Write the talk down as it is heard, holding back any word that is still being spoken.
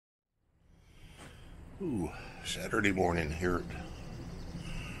Ooh, Saturday morning here at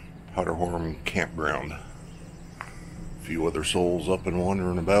Powderhorn Campground. A few other souls up and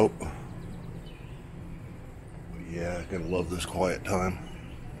wandering about. But yeah, I kind of love this quiet time.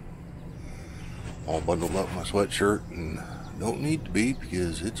 All bundled up in my sweatshirt and don't need to be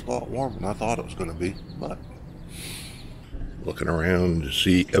because it's a lot warmer than I thought it was going to be. But looking around to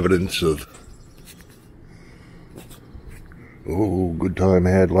see evidence of good time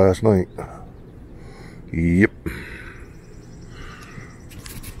I had last night. Yep.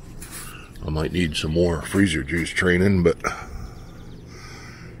 I might need some more freezer juice training, but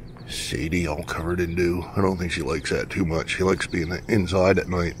Sadie all covered in dew. I don't think she likes that too much. She likes being inside at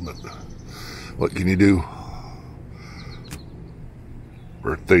night, but what can you do?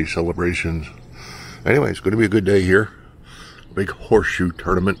 Birthday celebrations. Anyway, it's going to be a good day here. Big horseshoe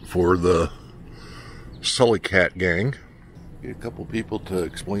tournament for the Sullycat gang. Get a couple people to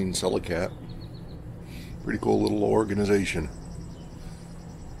explain Sullycat. Pretty cool little organization.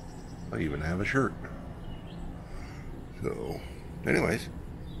 I even have a shirt. So, anyways,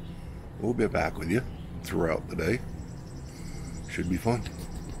 we'll be back with you throughout the day. Should be fun.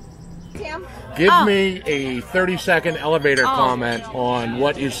 Tim? Give me a 30-second elevator comment on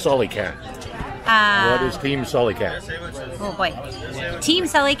what is Sullycat. What is Team Sullycat? Oh boy. Team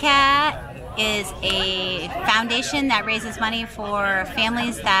Sullycat is a foundation that raises money for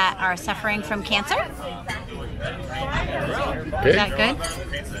families that are suffering from cancer. Okay. Is that good?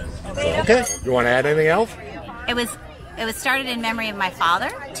 Okay. You want to add anything else? It was started in memory of my father,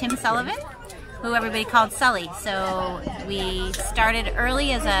 Tim Sullivan, who everybody called Sully. So we started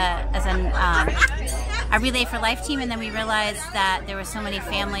early as a Relay for Life team, and then we realized that there were so many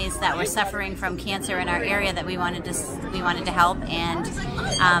families that were suffering from cancer in our area that we wanted to help, and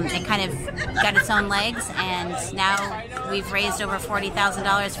it kind of got its own legs, and now we've raised over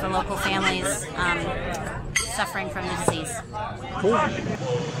 $40,000 for local families suffering from the disease. Cool.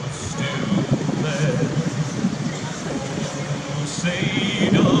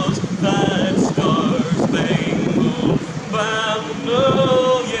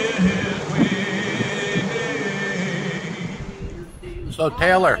 So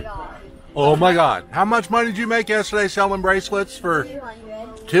Taylor, oh my God, how much money did you make yesterday selling bracelets for?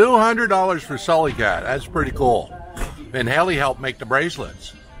 $200 for Sullycat. That's pretty cool. And Haley helped make the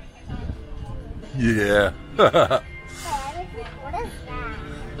bracelets. Yeah. What is that?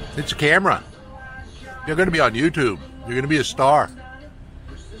 It's a camera. You're going to be on YouTube. You're going to be a star.